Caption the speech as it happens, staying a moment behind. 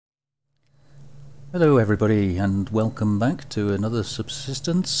Hello everybody and welcome back to another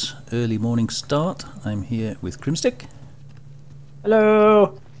Subsistence early morning start. I'm here with Krymstik.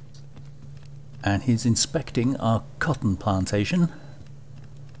 Hello! And he's inspecting our cotton plantation,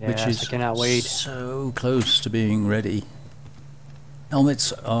 which is I cannot wait. so close to being ready.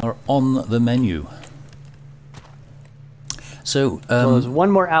 Helmets are on the menu. So, There's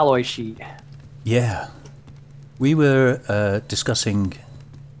one more alloy sheet. yeah, we were discussing,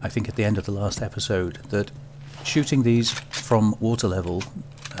 I think at the end of the last episode, that shooting these from water level,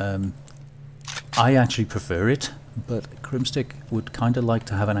 I actually prefer it, but Krymstik would kind of like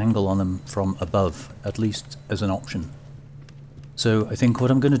to have an angle on them from above, at least as an option. So I think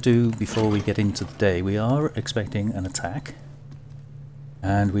what I'm going to do before we get into the day, we are expecting an attack,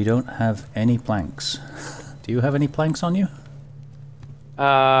 and we don't have any planks. Do you have any planks on you?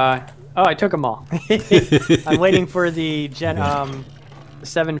 Oh, I took them all. I'm waiting for the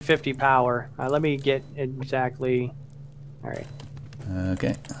 750 power. Let me get exactly. All right.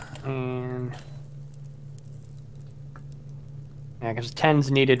 Okay. And yeah, because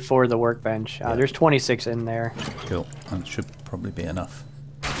 10's needed for the workbench. Yeah. There's 26 in there. Cool. That should probably be enough.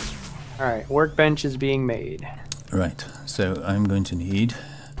 All right, workbench is being made. Right. So I'm going to need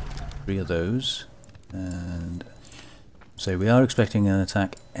 3 of those, and so we are expecting an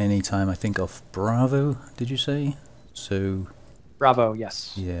attack anytime. I think off Bravo. Did you say? So. Bravo,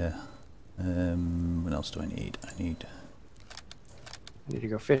 yes. Yeah. What else do I need? I need to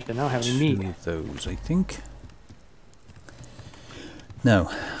go fish. I don't have any meat. 2 of those, I think.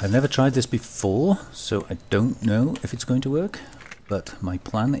 Now, I've never tried this before, so I don't know if it's going to work, but my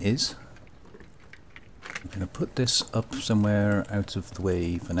plan is I'm going to put this up somewhere out of the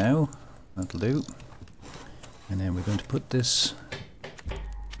way for now. That'll do. And then we're going to put this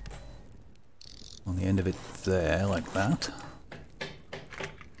on the end of it there, like that.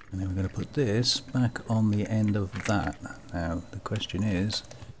 And then we're going to put this back on the end of that. Now, the question is...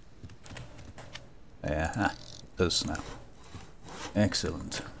 it does snap.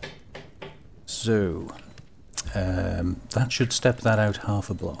 Excellent. So, that should step that out half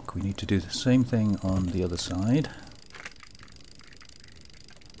a block. We need to do the same thing on the other side.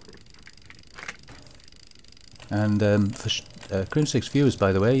 And for Krymstik's viewers,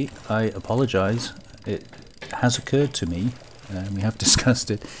 by the way, I apologise. It has occurred to me, we have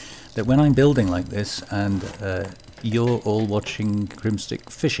discussed it, that when I'm building like this and you're all watching Krymstik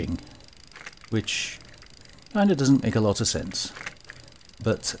fishing, which kind of doesn't make a lot of sense,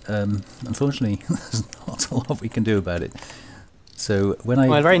 but unfortunately there's not a lot we can do about it. So when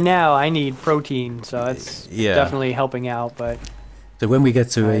well, right now I need protein, so it's definitely helping out. But so when we get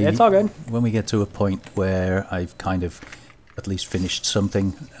to it's all good. When we get to a point where I've kind of at least finished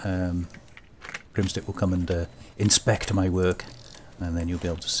something, Krymstik will come and inspect my work, and then you'll be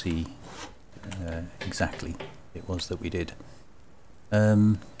able to see exactly what it was that we did.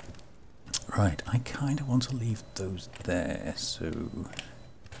 Right, I kind of want to leave those there, so I'm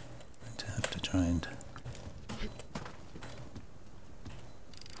going to have to try and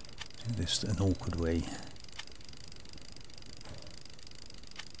do this an awkward way.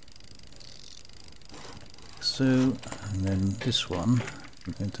 So, and then this one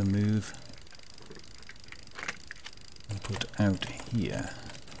we're going to move and put out here.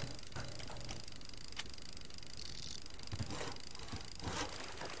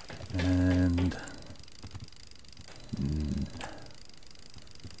 And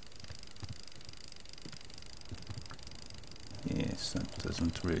yes, that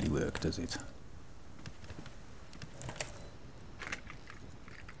doesn't really work, does it?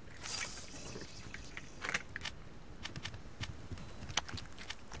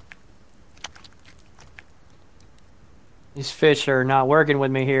 These fish are not working with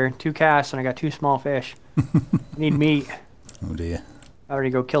me here. 2 casts and I got 2 small fish. I need meat. Oh dear. I already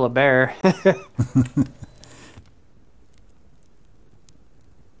go kill a bear.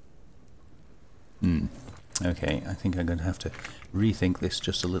 Okay, I think I'm going to have to rethink this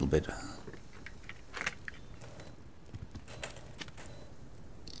just a little bit.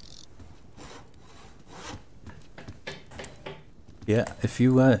 Yeah, if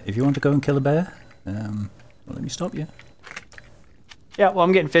you want to go and kill a bear, well, let me stop you. Yeah, well,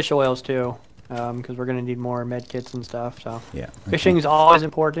 I'm getting fish oils too, because we're gonna need more med kits and stuff. So yeah, okay. Fishing is always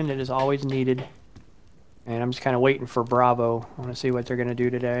important. It is always needed, and I'm just kind of waiting for Bravo. I want to see what they're gonna do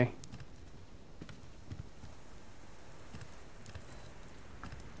today.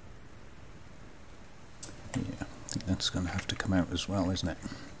 Yeah, I think that's going to have to come out as well, isn't it?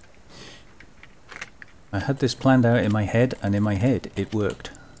 I had this planned out in my head, and in my head it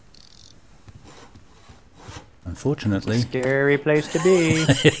worked. Unfortunately. Scary place to be.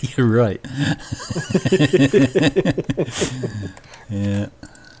 You're right. Yeah.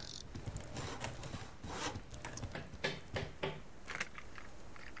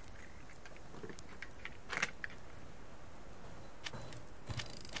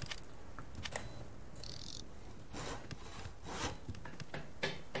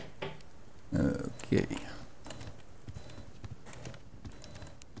 Okay.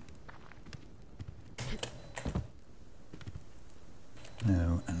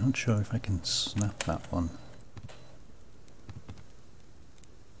 No, I'm not sure if I can snap that one.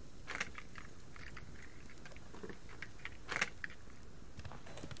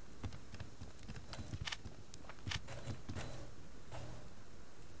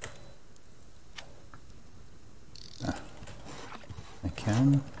 Ah, I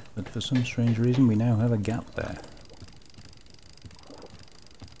can, but for some strange reason we now have a gap there.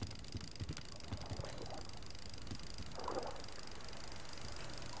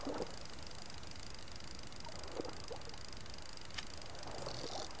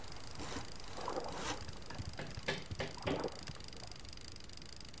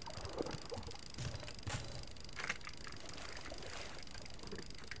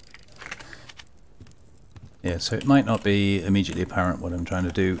 Yeah, so it might not be immediately apparent what I'm trying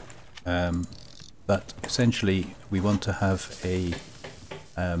to do, but essentially we want to have a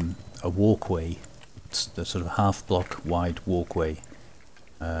walkway. It's the sort of half block wide walkway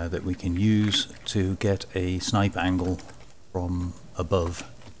that we can use to get a snipe angle from above.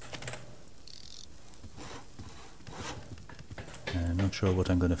 I'm not sure what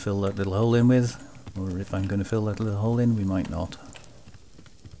I'm going to fill that little hole in with, or if I'm going to fill that little hole in, we might not.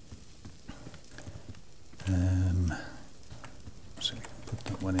 So we can put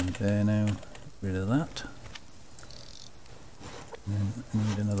that one in there now, get rid of that. And then I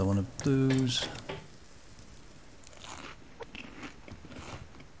need another one of those.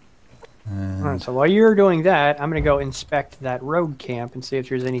 Alright, so while you're doing that, I'm going to go inspect that road camp and see if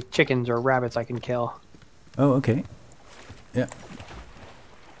there's any chickens or rabbits I can kill. Oh, okay. Yeah.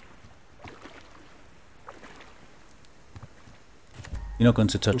 You're not going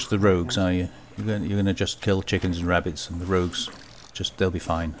to touch the rogues, are you? You're going to just kill chickens and rabbits, and the rogues, they'll be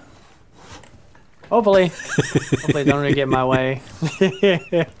fine. Hopefully. Hopefully they don't really get in my way.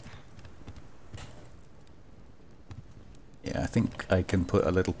 Yeah, I think I can put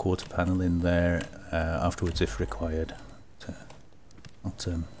a little quarter panel in there afterwards if required. That's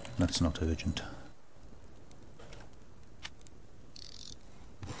not urgent.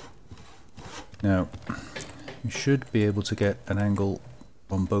 Now, you should be able to get an angle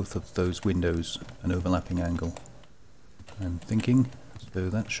on both of those windows, an overlapping angle, I'm thinking, so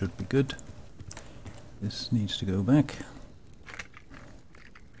that should be good. This needs to go back.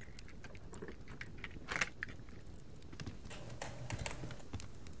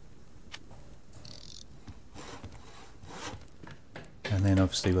 And then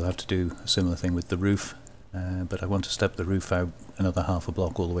obviously we'll have to do a similar thing with the roof, but I want to step the roof out another half a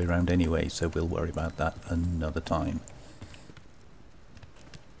block all the way around anyway, so we'll worry about that another time.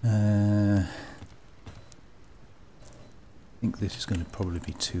 I think this is going to probably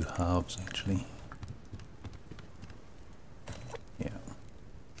be 2 halves actually. Yeah.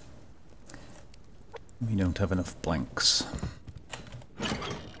 We don't have enough blanks.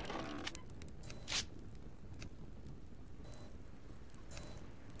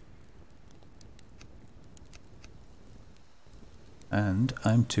 And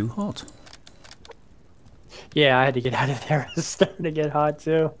I'm too hot. Yeah, I had to get out of there. It's starting to get hot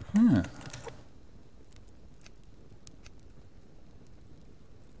too. Yeah.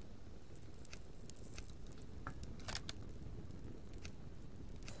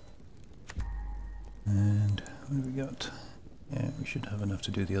 And what have we got? Yeah, we should have enough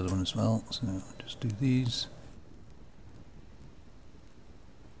to do the other one as well, so just do these.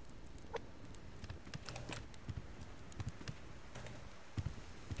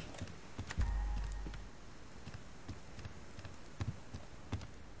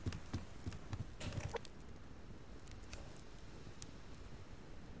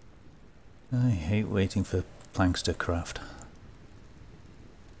 I hate waiting for planks to craft.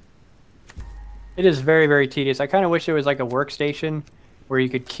 It is very, very tedious. I kind of wish there was like a workstation where you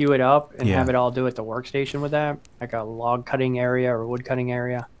could queue it up and have it all do at the workstation with that. Like a log cutting area or wood cutting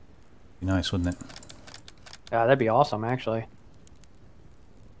area. Be nice, wouldn't it? Yeah, that'd be awesome, actually.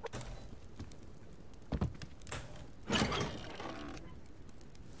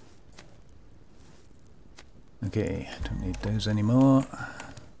 Okay, don't need those anymore.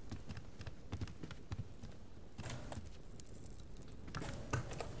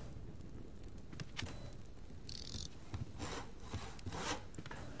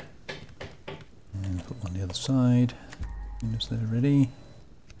 the other side. As they're ready.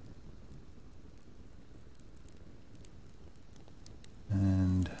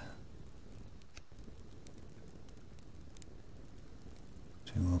 And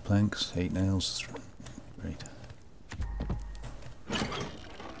 2 more planks, 8 nails. Great.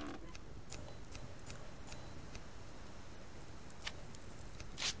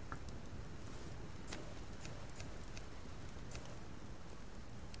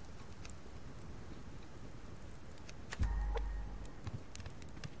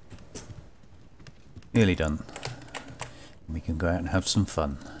 Nearly done. We can go out and have some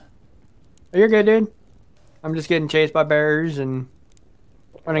fun. Oh, you're good, dude. I'm just getting chased by bears and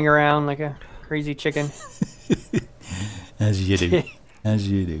running around like a crazy chicken. As you do. As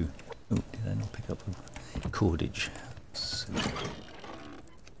you do. Oh, did I not pick up a cordage? So.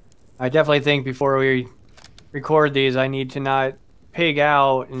 I definitely think before we record these, I need to not pig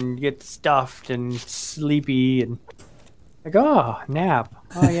out and get stuffed and sleepy and like, oh, nap.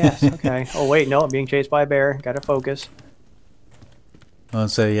 Oh, yes, okay. Oh, wait, no, I'm being chased by a bear. Gotta focus. Well,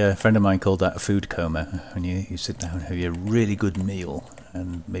 so a friend of mine called that a food coma. When you sit down and have your really good meal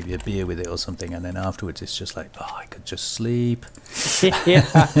and maybe a beer with it or something, and then afterwards it's just like, oh, I could just sleep. Yeah.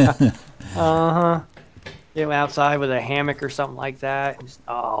 Uh-huh. Get outside with a hammock or something like that. Just,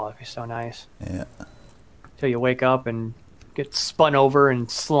 oh, it'd be so nice. Yeah. Till you wake up and get spun over and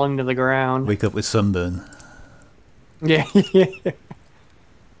slung to the ground. Wake up with sunburn. Yeah. And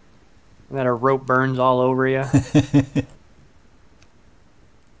then a rope burns all over you.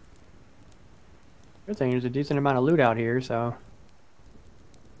 Good thing there's a decent amount of loot out here, so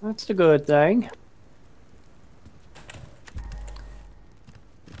that's the good thing.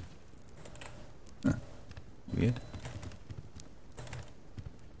 Huh. Weird.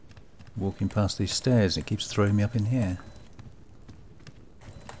 Walking past these stairs, it keeps throwing me up in here.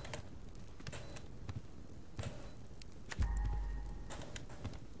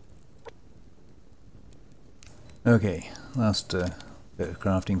 Okay, last bit of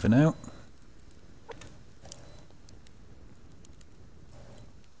crafting for now.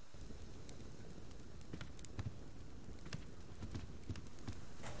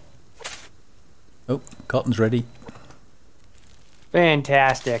 Oh, cotton's ready.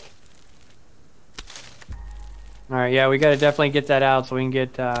 Fantastic. Alright, yeah, we gotta definitely get that out so we can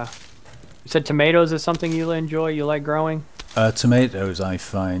get, you said tomatoes is something you enjoy, you like growing? Tomatoes I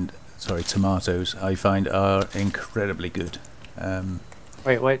find are incredibly good.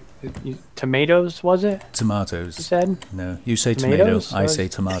 Wait, what? Tomatoes, was it? Tomatoes. You said? No, you say Tomatoes? tomato, I say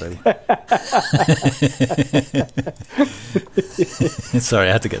tomato. Sorry,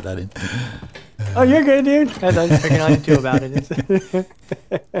 I had to get that in. Oh, you're good, dude. I was picking on you too about it.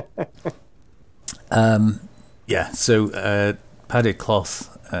 Yeah, so padded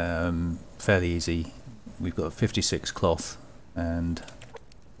cloth, fairly easy. We've got 56 cloth and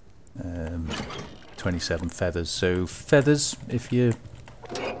 27 feathers. So feathers, if you're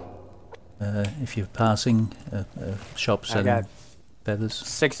passing a shop selling feathers.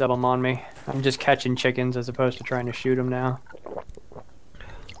 6 of them on me. I'm just catching chickens as opposed to trying to shoot them now.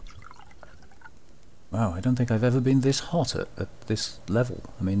 Wow, I don't think I've ever been this hot at this level.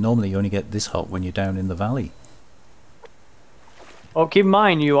 I mean, normally you only get this hot when you're down in the valley. Oh, keep in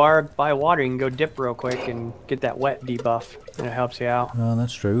mind, you are by water. You can go dip real quick and get that wet debuff, and it helps you out. Well,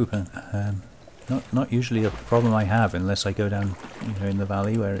 that's true, but not usually a problem I have unless I go down, in the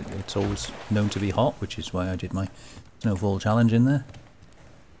valley where it's always known to be hot, which is why I did my snowfall challenge in there.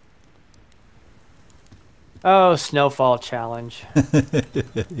 Oh, snowfall challenge.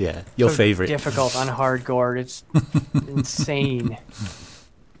 Yeah, your so favorite. Difficult on hardcore. It's insane.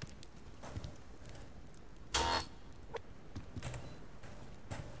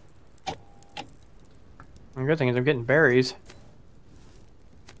 The good thing is I'm getting berries.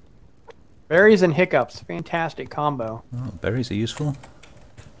 Berries and hiccups. Fantastic combo. Oh, berries are useful.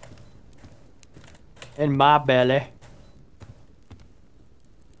 In my belly.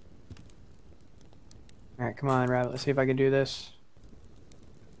 Alright, come on, rabbit. Let's see if I can do this.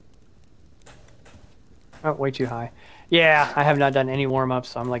 Oh, way too high. Yeah, I have not done any warm-ups,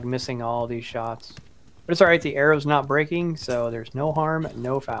 so I'm like missing all these shots. But it's alright, the arrow's not breaking, so there's no harm,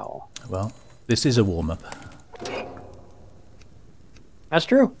 no foul. Well, this is a warm-up. That's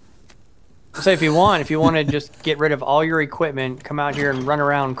true. So if you want to just get rid of all your equipment, come out here and run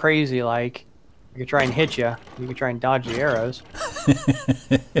around crazy like, I could try and hit you. You could try and dodge the arrows.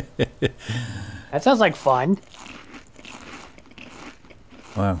 That sounds like fun.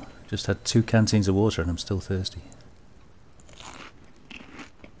 Wow, just had 2 canteens of water and I'm still thirsty.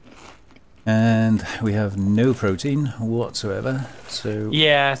 And we have no protein whatsoever, so...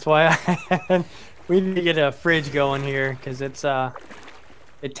 Yeah, that's why We need to get a fridge going here because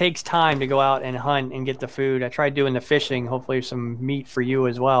it takes time to go out and hunt and get the food. I tried doing the fishing, hopefully some meat for you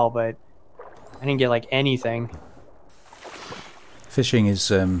as well, but I didn't get like anything. Fishing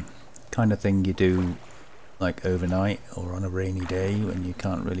is kind of thing you do like overnight or on a rainy day when you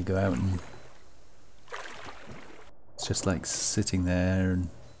can't really go out, and it's just like sitting there and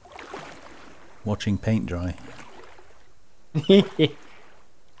watching paint dry.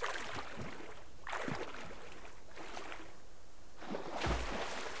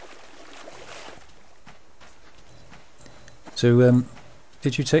 So,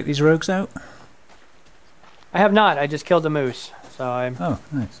 did you take these rogues out? I have not. I just killed a moose. So I Oh,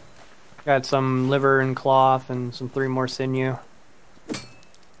 nice. got some liver and cloth and some 3 more sinew.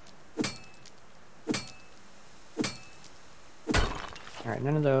 Alright,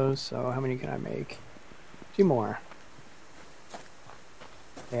 none of those. So how many can I make? 2 more.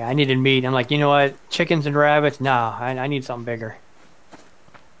 Yeah, I needed meat. I'm like, you know what? Chickens and rabbits? Nah, I need something bigger.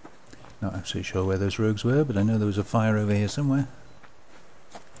 Not absolutely sure where those rogues were, but I know there was a fire over here somewhere.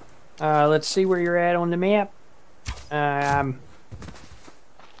 Let's see where you're at on the map. I'm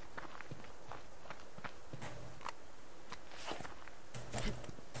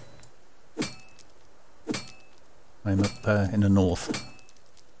up in the north.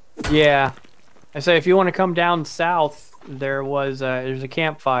 Yeah. I say if you want to come down south, there's a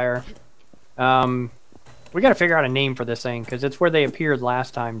campfire. We got to figure out a name for this thing because it's where they appeared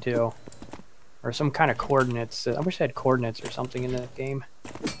last time too, or some kind of coordinates. I wish I had coordinates or something in the game.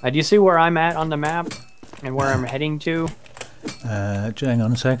 Do you see where I'm at on the map and where I'm heading to? Hang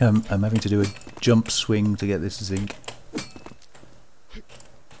on a sec. I'm having to do a jump swing to get this zinc.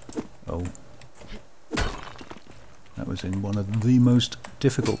 Oh. That was in one of the most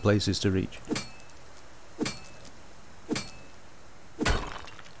difficult places to reach.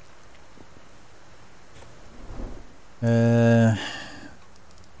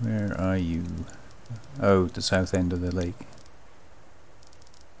 Where are you? Oh, the south end of the lake.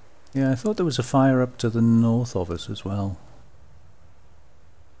 Yeah, I thought there was a fire up to the north of us as well.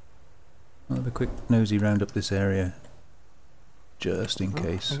 I'll have a quick nosy round up this area, just in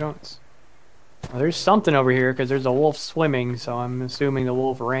case. I don't. Well, there's something over here because there's a wolf swimming, so I'm assuming the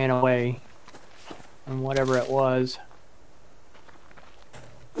wolf ran away from whatever it was.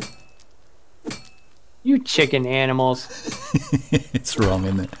 You chicken animals. It's wrong,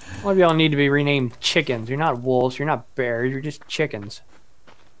 isn't it? All of y'all need to be renamed chickens. You're not wolves, you're not bears, you're just chickens.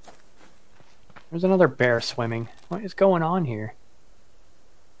 There's another bear swimming. What is going on here?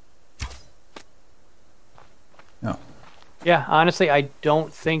 Oh. Yeah, honestly, I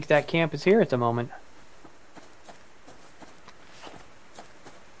don't think that camp is here at the moment.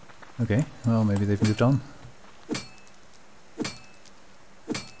 Okay, well, maybe they've moved on.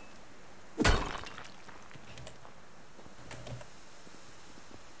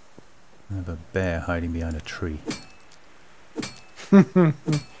 I have a bear hiding behind a tree.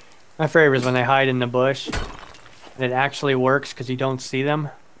 My favorite is when they hide in the bush and it actually works because you don't see them.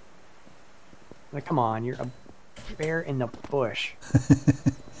 Like, come on, you're a bear in the bush.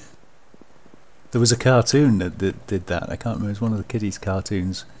 There was a cartoon that did that. I can't remember. It was one of the kiddies'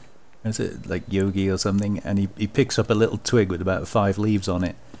 cartoons. Is it like Yogi or something? And he picks up a little twig with about 5 leaves on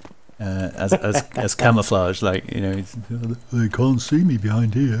it as camouflage. Like, you know, they can't see me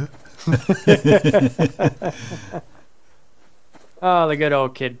behind here. Oh, the good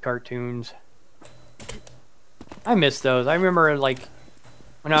old kid cartoons. I miss those. I remember, like,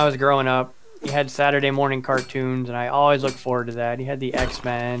 when I was growing up, you had Saturday morning cartoons, and I always looked forward to that. You had the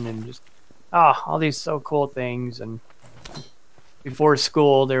X-Men and just, all these so cool things. And before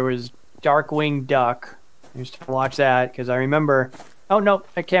school, there was Darkwing Duck. I used to watch that because I remember... Oh, no,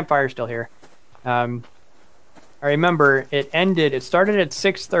 that campfire's still here. I remember it started at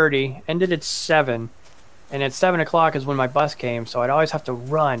 6:30, ended at 7, and at 7 o'clock is when my bus came, so I'd always have to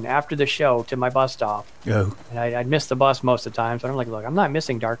run after the show to my bus stop. Oh. And I'd miss the bus most of the time, so I'm like, look, I'm not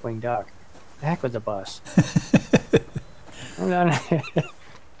missing Darkwing Duck. The heck with the bus.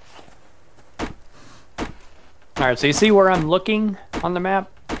 Alright, so you see where I'm looking on the map?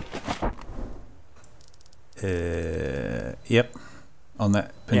 Yep. On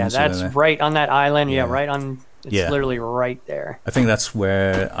that peninsula. Yeah, that's there. right on that island. Yeah. Yeah, right on. It's literally right there. I think that's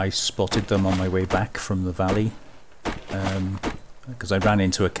where I spotted them on my way back from the valley. Because I ran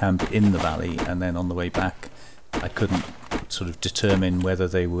into a camp in the valley, and then on the way back I couldn't sort of determine whether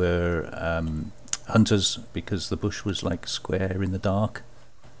they were hunters because the bush was like square in the dark.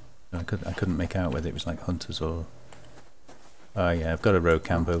 I couldn't make out whether it was like hunters or... Oh yeah, I've got a road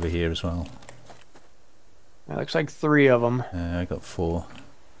camp over here as well. It looks like 3 of them. I got 4.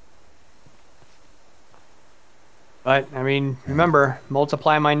 But I mean, remember,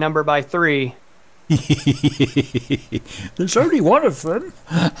 multiply my number by 3. There's only one of them.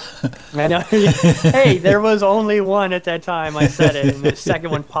 I know. Hey, there was only one at that time. I said it, and the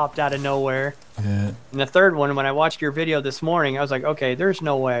second one popped out of nowhere. Yeah. And the third one, when I watched your video this morning, I was like, okay, there's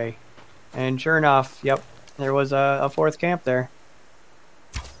no way. And sure enough, yep, there was a fourth camp there.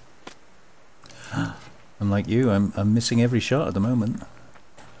 I'm like you. I'm missing every shot at the moment.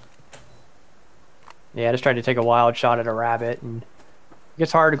 Yeah, I just tried to take a wild shot at a rabbit, and it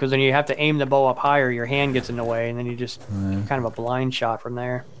gets hard because then you have to aim the bow up higher. Your hand gets in the way, and then you just kind of a blind shot from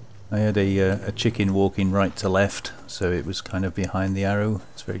there. I had a chicken walking right to left, so it was kind of behind the arrow.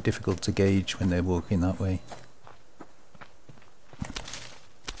 It's very difficult to gauge when they're walking that way.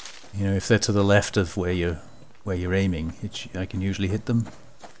 You know, if they're to the left of where you're aiming, I can usually hit them.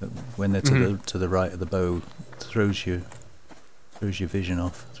 But when they're to the right of the bow, it throws your vision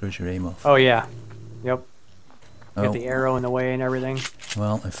off, throws your aim off. Oh yeah, yep. Oh. Get the arrow in the way and everything.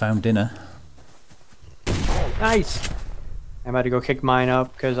 Well, I found dinner. Nice. I'm about to go kick mine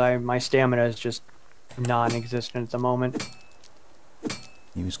up because my stamina is just non-existent at the moment.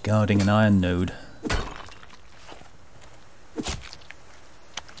 He was guarding an iron node.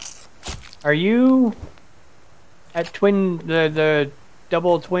 Are you at the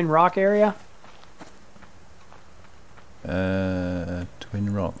double twin rock area?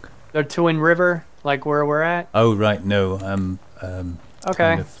 Twin Rock. The Twin River, like where we're at? Oh right, no. Okay,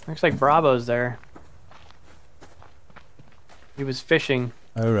 kind of, looks like Bravo's there. He was fishing.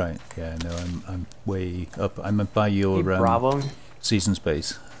 oh right, yeah. No, I'm way up. I'm by your Hey, Bravo. season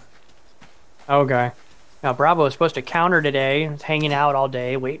space. Okay. Now Bravo was supposed to counter today. Was hanging out all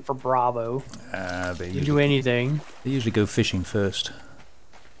day, waiting for Bravo. Didn't do anything. They usually go fishing first.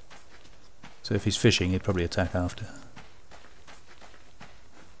 So if he's fishing, he'd probably attack after.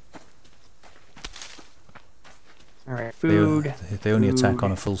 All right, food. They only attack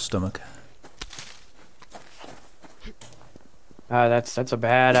on a full stomach. That's a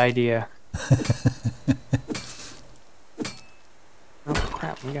bad idea. Oh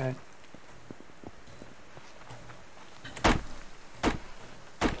crap! We got it.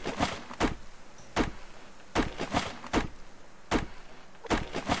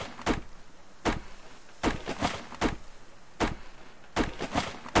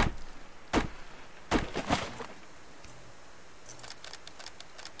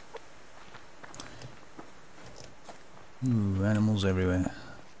 Ooh, animals everywhere.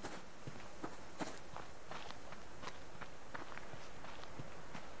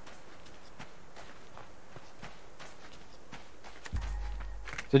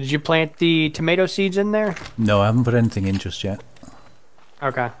 So did you plant the tomato seeds in there? No, I haven't put anything in just yet.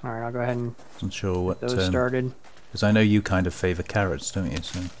 Okay, all right. I'll go ahead and Not sure what. get those started. Because I know you kind of favour carrots, don't you?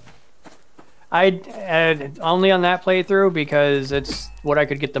 So. I only on that playthrough because it's what I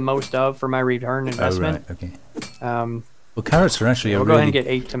could get the most of for my return investment. Oh right, okay. Um, Well, carrots are actually we'll go ahead and get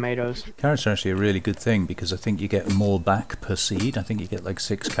 8 tomatoes. Carrots are actually a really good thing because I think you get more back per seed. I think you get like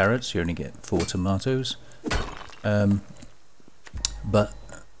 6 carrots. You only get 4 tomatoes. But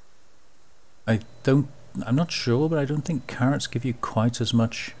I'm not sure, but I don't think carrots give you quite as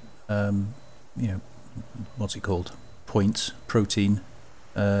much. You know, what's it called? Points, protein.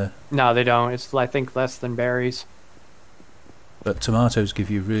 No, they don't. It's I think less than berries. But tomatoes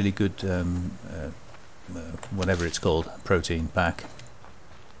give you really good. Whatever it's called, protein back.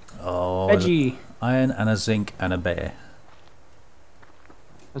 Oh, Veggie. Iron and a zinc and a bear.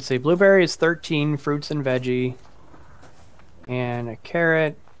 Let's see. Blueberry is 13 fruits and veggie, and a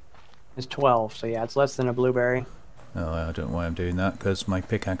carrot is 12. So yeah, it's less than a blueberry. Oh, I don't know why I'm doing that because my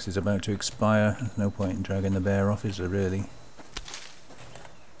pickaxe is about to expire. There's no point in dragging the bear off, is there really?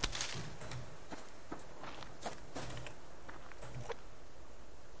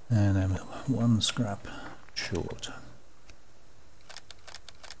 And I'm 1 scrap short.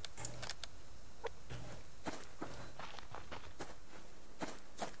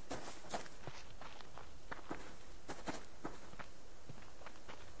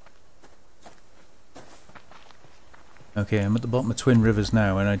 Okay, I'm at the bottom of Twin Rivers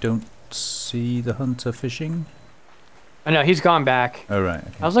now, and I don't see the hunter fishing. I know he's gone back. Oh right.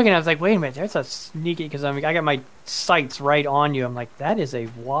 Okay. I was looking. I was like, wait a minute. There's a sneaky because I got my sights right on you. I'm like, that is a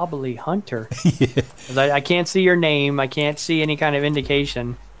wobbly hunter. Yeah. 'Cause I can't see your name. I can't see any kind of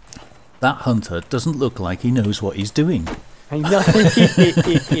indication. That hunter doesn't look like he knows what he's doing. I know.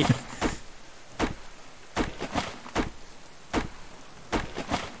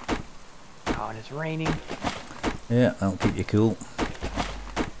 Oh, and it's raining. Yeah, that'll keep you cool.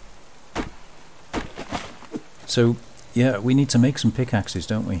 So, yeah, we need to make some pickaxes,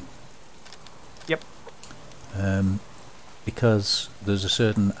 don't we? Yep. because there's a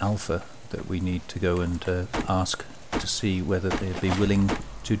certain alpha that we need to go and ask to see whether they'd be willing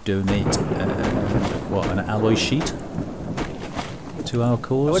to donate an alloy sheet to our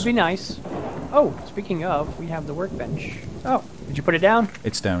cause. That would be nice. Oh, speaking of, we have the workbench. Oh, did you put it down?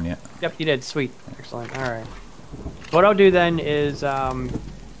 It's down yet. Yep, you did. Sweet. Excellent. All right. What I'll do then is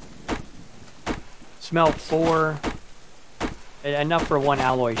smelt 4, enough for 1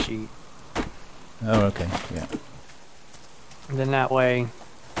 alloy sheet. Oh, okay. Yeah. And then that way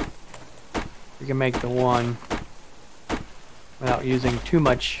we can make the 1 without using too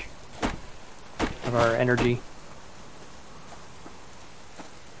much of our energy.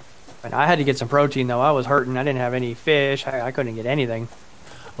 And I had to get some protein though. I was hurting. I didn't have any fish. I couldn't get anything.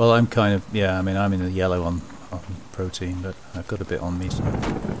 Well, I'm kind of, yeah, I mean, I'm in the yellow on protein, but I've got a bit on me, so,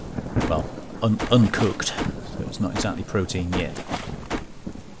 well, uncooked, so it's not exactly protein yet.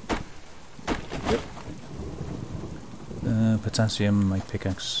 Potassium, my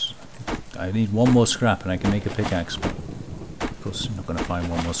pickaxe. I need 1 more scrap and I can make a pickaxe, but of course you're not going to find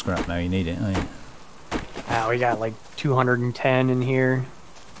 1 more scrap now, you need it, are you? We got like 210 in here.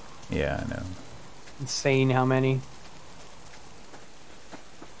 Yeah, I know. Insane how many.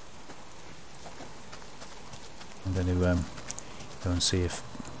 I'm going to go and see if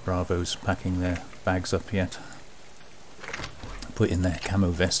Bravo's packing their bags up yet. Putting their camo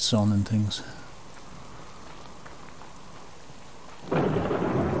vests on and things. I'm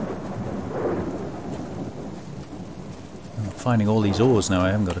finding all these ores now.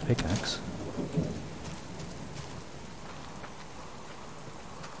 I haven't got a pickaxe.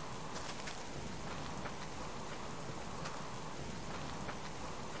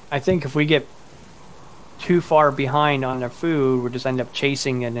 I think if we get too far behind on the food, we'll just end up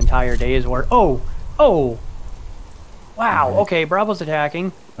chasing an entire day's work. Oh! Oh! Wow, right. Okay, Bravo's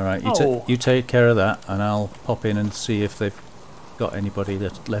attacking. Alright, Oh. you take care of that, and I'll pop in and see if they've got anybody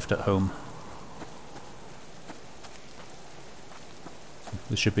that's left at home.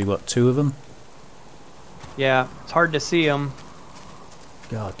 There should be, what, 2 of them? Yeah, it's hard to see them.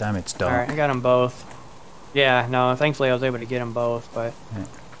 God damn, it's dark. Alright, I got them both. Yeah, no, thankfully I was able to get them both, but... Yeah.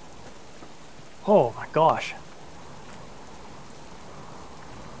 Oh my gosh.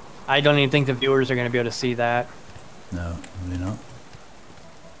 I don't even think the viewers are going to be able to see that. No, really not.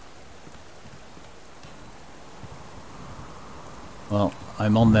 Well,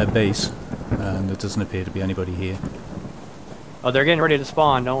 I'm on their base, and there doesn't appear to be anybody here. Oh, they're getting ready to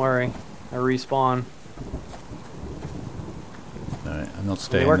spawn, don't worry. They respawn. Alright, I'm not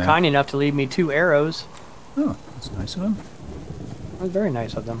staying They were there. kind enough to leave me 2 arrows. Oh, that's nice of them. That was very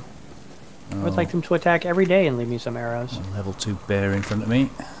nice of them. I Oh, would like them to attack every day and leave me some arrows. a level 2 bear in front of me.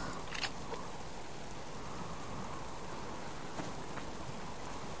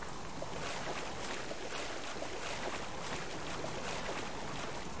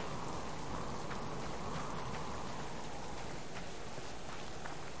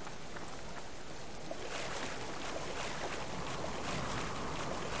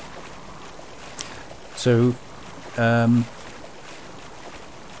 So,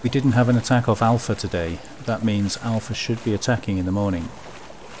 we didn't have an attack off Alpha today. That means Alpha should be attacking in the morning.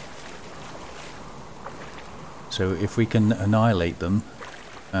 So if we can annihilate them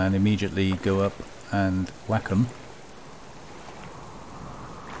and immediately go up and whack them,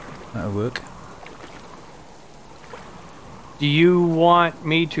 that'll work. Do you want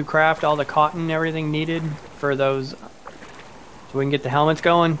me to craft all the cotton and everything needed for those so we can get the helmets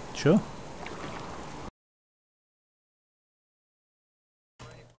going? Sure.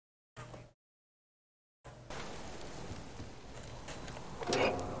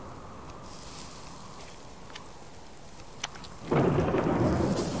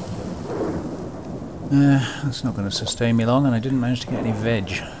 That's not going to sustain me long, and I didn't manage to get any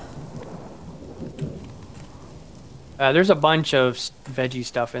veg. There's a bunch of veggie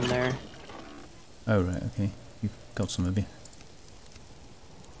stuff in there. Oh, right, okay. You've got some of you.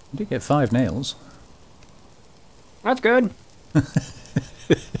 You did get 5 nails. That's good. Let's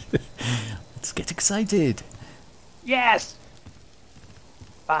get excited. Yes!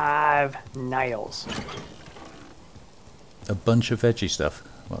 5 nails. A bunch of veggie stuff.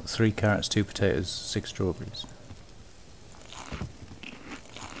 Well, 3 carrots, 2 potatoes, 6 strawberries.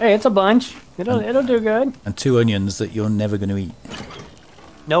 Hey, it's a bunch. It'll do good. And 2 onions that you're never going to eat.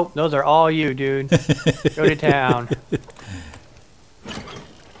 Nope, those are all you, dude. Go to town.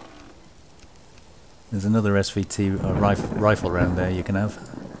 There's another SVT rifle round there you can have.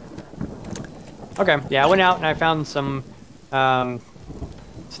 Okay, yeah, I went out and I found some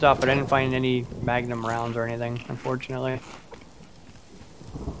stuff, but I didn't find any Magnum rounds or anything, unfortunately.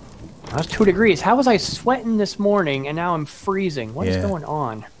 That's 2 degrees. How was I sweating this morning and now I'm freezing? What is going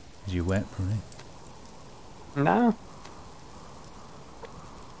on? Is you wet, probably? No.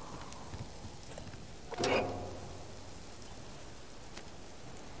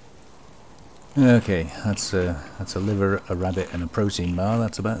 Okay, that's a liver, a rabbit, and a protein bar.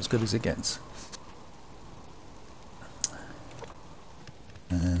 That's about as good as it gets.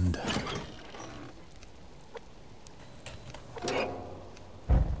 And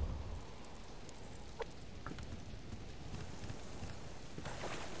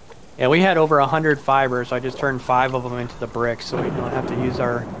yeah, we had over 100 fibers, so I just turned 5 of them into the bricks, so we don't have to use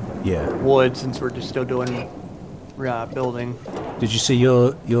our wood since we're just still doing building. Did you see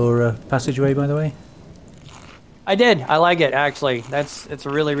your passageway, by the way? I did. I like it actually. It's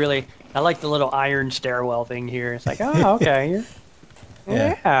really. I like the little iron stairwell thing here. It's like, oh, okay.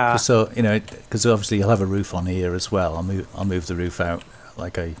 Yeah. So because obviously you'll have a roof on here as well. I'll move the roof out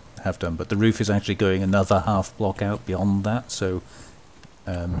like I have done, but the roof is actually going another half block out beyond that. So,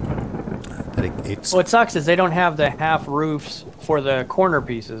 it's. What sucks is they don't have the half roofs for the corner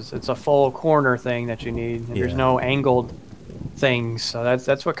pieces. It's a full corner thing that you need. And there's no angled things, so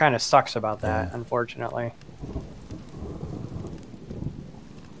that's what kind of sucks about that, unfortunately.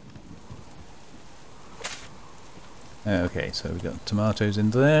 Okay, so we've got tomatoes in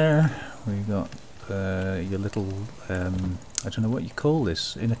there. We've got your little, I don't know what you call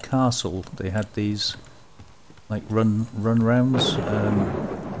this. In a castle, they had these, like, run rounds. I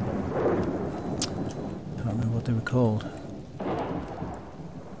don't remember what they were called.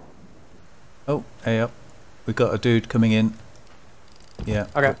 Oh, hey up. We've got a dude coming in. Yeah,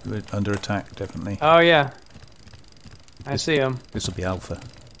 okay. We're under attack, definitely. Oh, yeah. I see him. This will be alpha.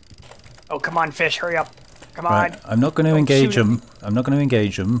 Oh, come on, fish, hurry up. Come Right, on. I'm not going to engage them. I'm not going to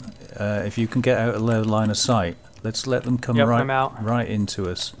engage them. If you can get out of their line of sight, let's let them come right into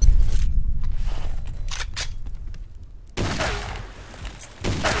us.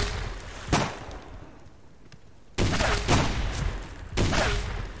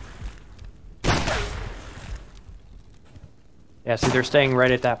 Yeah, see, they're staying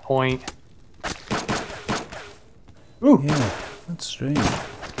right at that point. Ooh. Yeah, that's strange.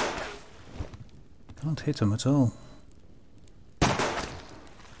 Can't hit them at all.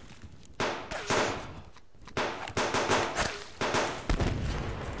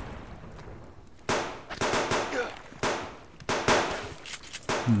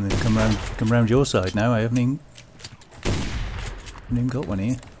 And they come round your side now. I haven't even got one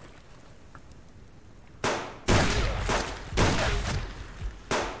here.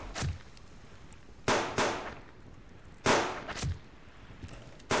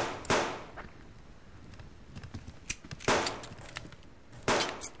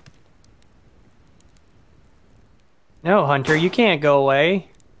 No, Hunter, you can't go away.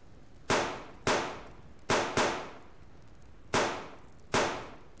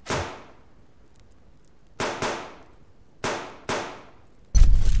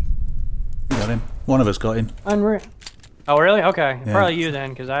 Got him. One of us got him. Unreal. Oh, really? Okay. Yeah. Probably you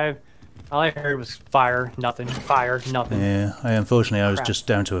then, because all I heard was fire, nothing. Fire, nothing. Yeah, unfortunately I was just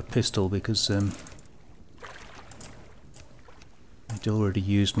down to a pistol because I'd already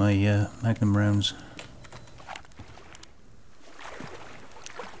used my magnum rounds.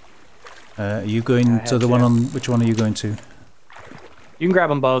 Are you going to the one on... Which one are you going to? You can grab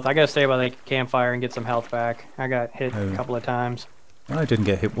them both. I gotta stay by the campfire and get some health back. I got hit a couple of times. Well, I didn't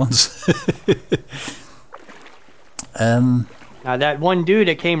get hit once. That one dude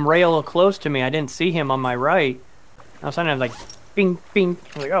that came real close to me, I didn't see him on my right. All of a sudden I was like, bing, bing.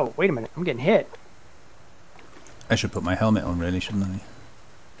 I was like, oh, wait a minute, I'm getting hit. I should put my helmet on, really, shouldn't I?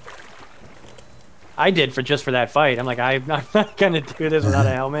 I did just for that fight. I'm like, I'm not gonna do this without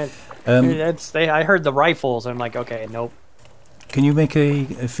a helmet. I heard the rifles. I'm like, okay, nope. Can you make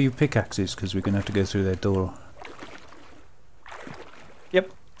a few pickaxes? Because we're gonna have to go through their door.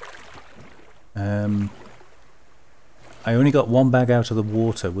 Yep. I only got one bag out of the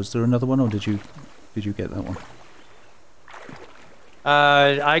water. Was there another one, or did you get that one?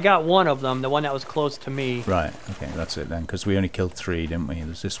 I got one of them, the one that was close to me. Right. Okay, that's it then. Because we only killed 3, didn't we?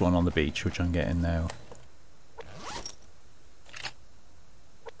 There's this one on the beach, which I'm getting now.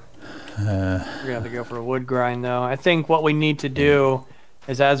 We're gonna have to go for a wood grind, though. I think what we need to do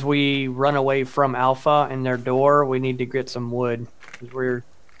is, as we run away from Alpha and their door, we need to get some wood. Because we're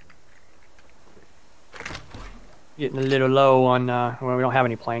getting a little low on, well, we don't have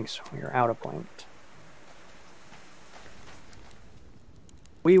any planks. We're out of planks.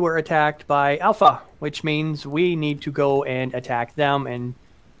 We were attacked by Alpha, which means we need to go and attack them, and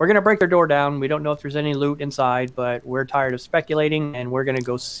we're going to break their door down. We don't know if there's any loot inside, but we're tired of speculating, and we're going to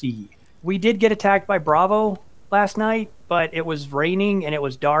go see. we did get attacked by Bravo last night, but it was raining and it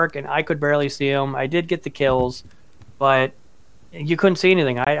was dark and I could barely see them. I did get the kills, but you couldn't see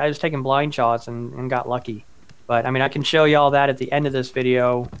anything. I was taking blind shots and got lucky. But, I mean, I can show you all that at the end of this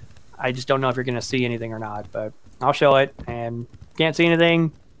video. I just don't know if you're going to see anything or not, but I'll show it. And if you can't see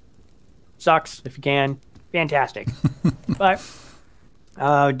anything, sucks. If you can, fantastic. But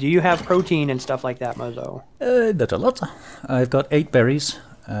do you have protein and stuff like that, Mozo? Not a lot. I've got 8 berries.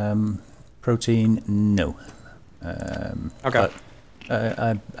 Protein, no. Okay. But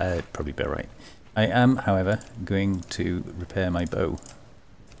I'd probably be right. I am, however, going to repair my bow.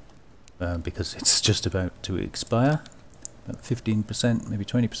 Because it's just about to expire. About 15%, maybe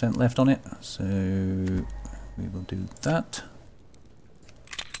 20% left on it. So we will do that.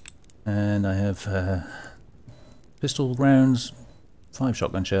 And I have pistol rounds, 5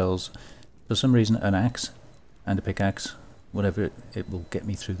 shotgun shells, for some reason an axe and a pickaxe, whatever it will get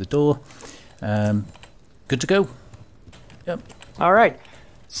me through the door. Good to go. Yep. All right,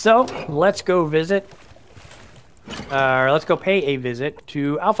 so let's go visit, let's go pay a visit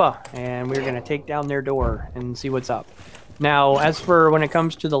to Alpha, and we're gonna take down their door and see what's up. Now, as for when it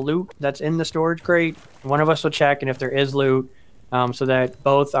comes to the loot that's in the storage crate, one of us will check, and if there is loot, so that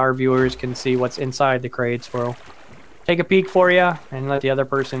both our viewers can see what's inside the crates, we'll take a peek for you and let the other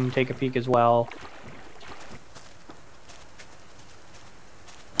person take a peek as well.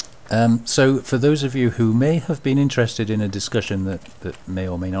 So for those of you who may have been interested in a discussion that may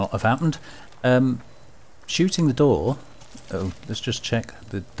or may not have happened, shooting the door, oh, let's just check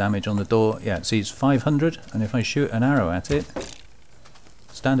the damage on the door. Yeah, it sees 500, and if I shoot an arrow at it,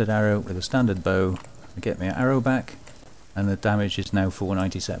 standard arrow with a standard bow, I get my arrow back, and the damage is now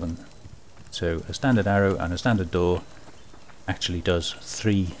 497. So a standard arrow and a standard door actually does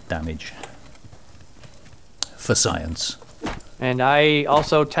 3 damage. For science. And I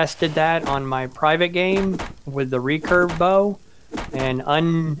also tested that on my private game with the recurve bow, and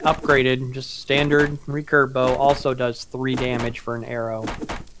unupgraded, just standard recurve bow also does 3 damage for an arrow.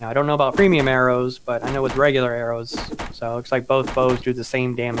 Now I don't know about premium arrows, but I know with regular arrows, so it looks like both bows do the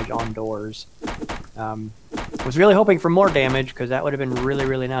same damage on doors. I was really hoping for more damage, because that would have been really,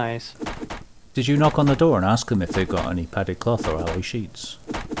 really nice. Did you knock on the door and ask them if they've got any padded cloth or alloy sheets?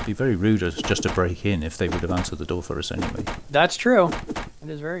 It'd be very rude as just to break in if they would have answered the door for us anyway. That's true. It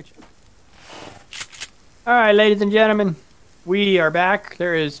is very true. Alright, ladies and gentlemen, we are back.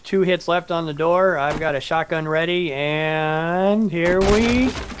 There is 2 hits left on the door. I've got a shotgun ready, and here we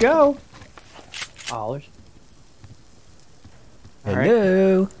go. Oh,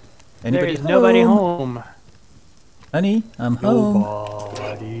 hello? Anybody There's nobody home. Honey, I'm home.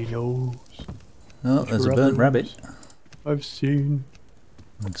 Nobody knows. Oh, there's a burnt rabbit. I've seen.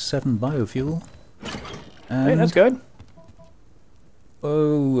 And 7 biofuel. Hey, that's good.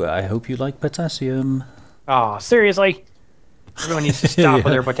 Oh, I hope you like potassium. Oh, seriously? Everyone needs to stop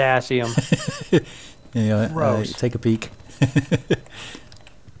with their potassium. Yeah, take a peek.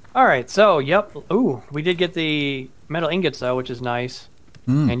 Alright, so, yep. Ooh, we did get the metal ingots, though, which is nice.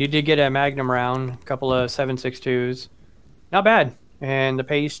 And you did get a Magnum round, a couple of 7.62s. Not bad. And the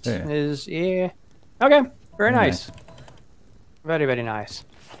paste is, yeah. Okay, very nice. Very, very nice.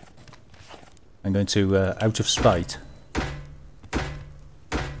 I'm going to, out of spite,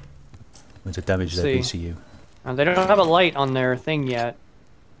 going to damage their BCU. They don't have a light on their thing yet.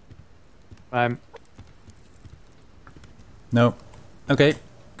 No. Okay,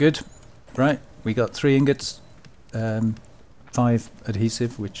 good. Right, we got 3 ingots, 5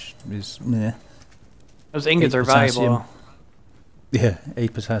 adhesive, which is meh. Those ingots are valuable. Yeah,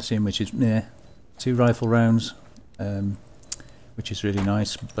 8 potassium, which is meh. 2 rifle rounds, which is really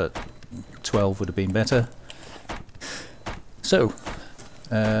nice, but 12 would have been better. So,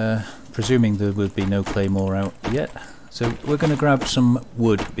 presuming there would be no claymore out yet, so we're going to grab some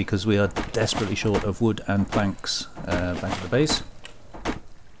wood because we are desperately short of wood and planks back at the base.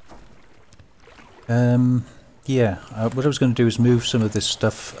 Yeah, what I was going to do is move some of this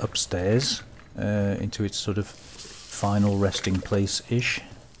stuff upstairs into its sort of final resting place-ish.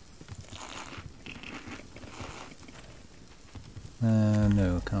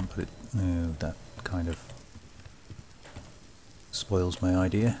 No, I can't put it... No, that kind of spoils my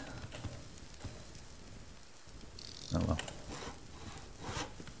idea. Oh well.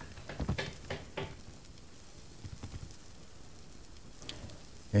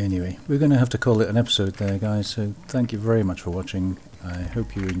 Anyway, we're going to have to call it an episode there, guys, so thank you very much for watching. I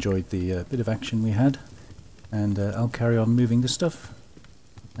hope you enjoyed the bit of action we had, and I'll carry on moving this stuff,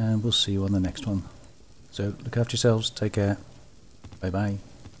 and we'll see you on the next one. So, look after yourselves, take care, bye-bye.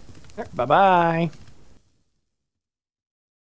 Bye-bye.